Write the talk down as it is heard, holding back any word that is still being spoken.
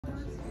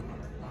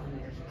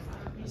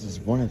This is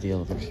one of the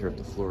elevators here at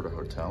the Florida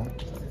Hotel,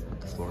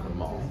 at the Florida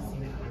Mall,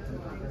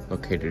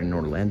 located in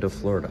Orlando,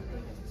 Florida.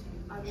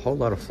 A whole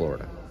lot of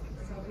Florida.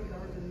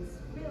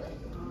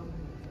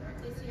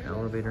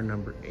 Elevator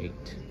number 8.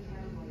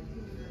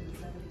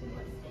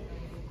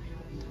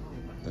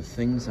 The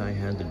things I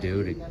had to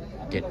do to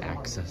get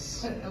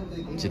access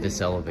to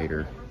this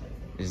elevator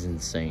is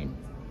insane.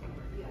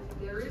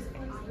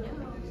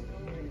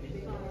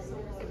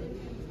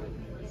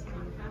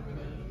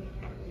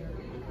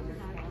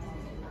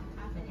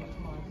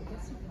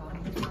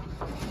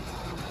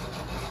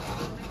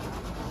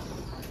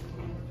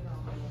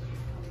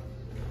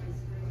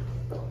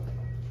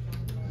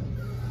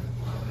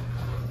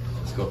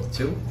 Let's go up to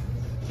 2.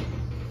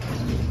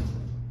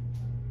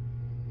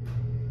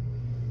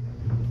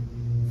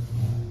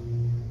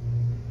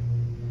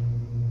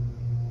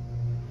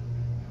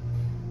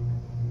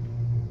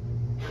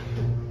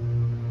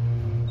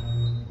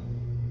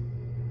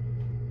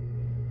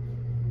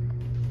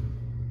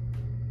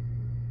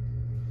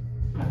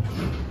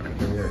 Right,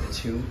 here we are at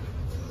 2.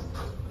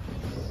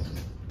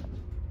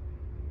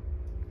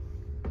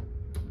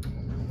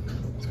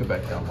 Let's go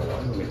back down the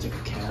line. We're gonna take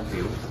a cab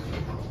view.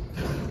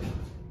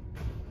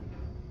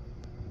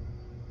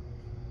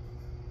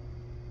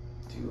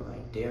 Do I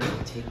dare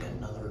take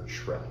another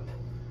trip?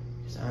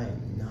 Because I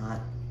am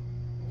not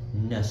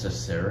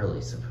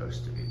necessarily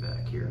supposed to be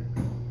back here.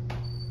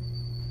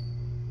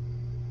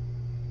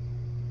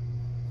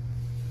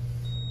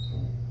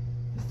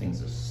 This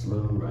thing's a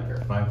slow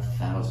rider,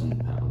 5,000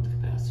 pound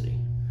capacity.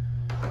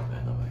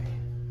 By the way,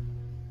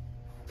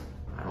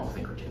 I don't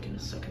think we're taking a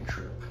second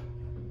trip.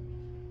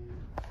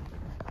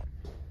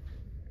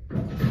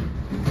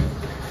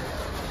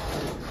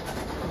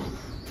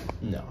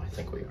 No, I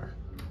think we are.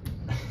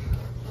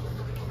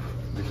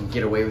 We can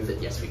get away with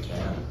it. Yes, we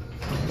can.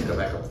 Let's go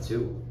back up to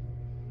 2.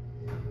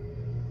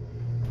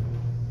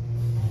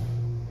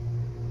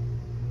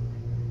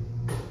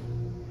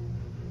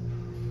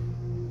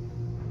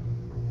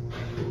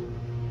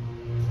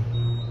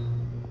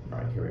 All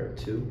right, here we are at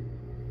 2.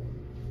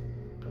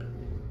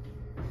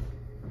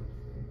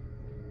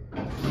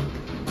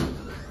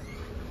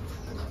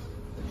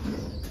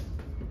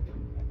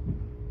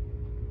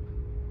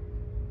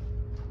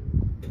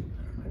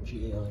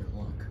 GA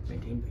lock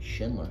maintained by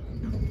Schindler.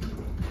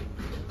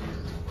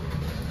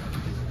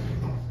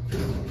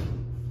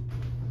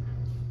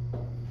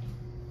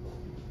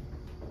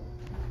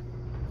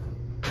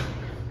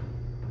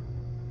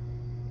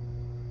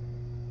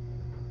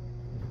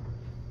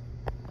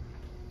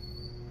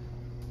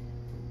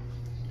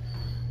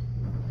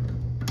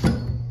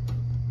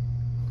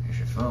 Here's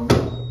your phone.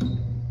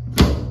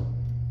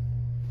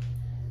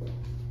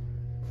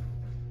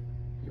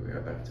 Here we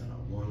are back to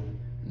 1.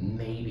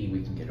 Maybe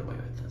we can get away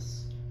with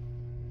this.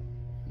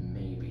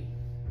 Maybe.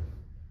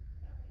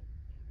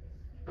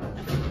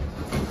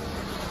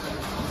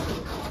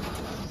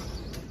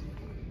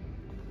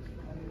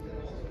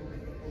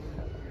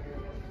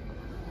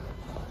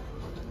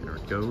 There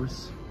it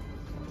goes.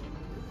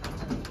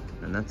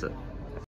 And that's it.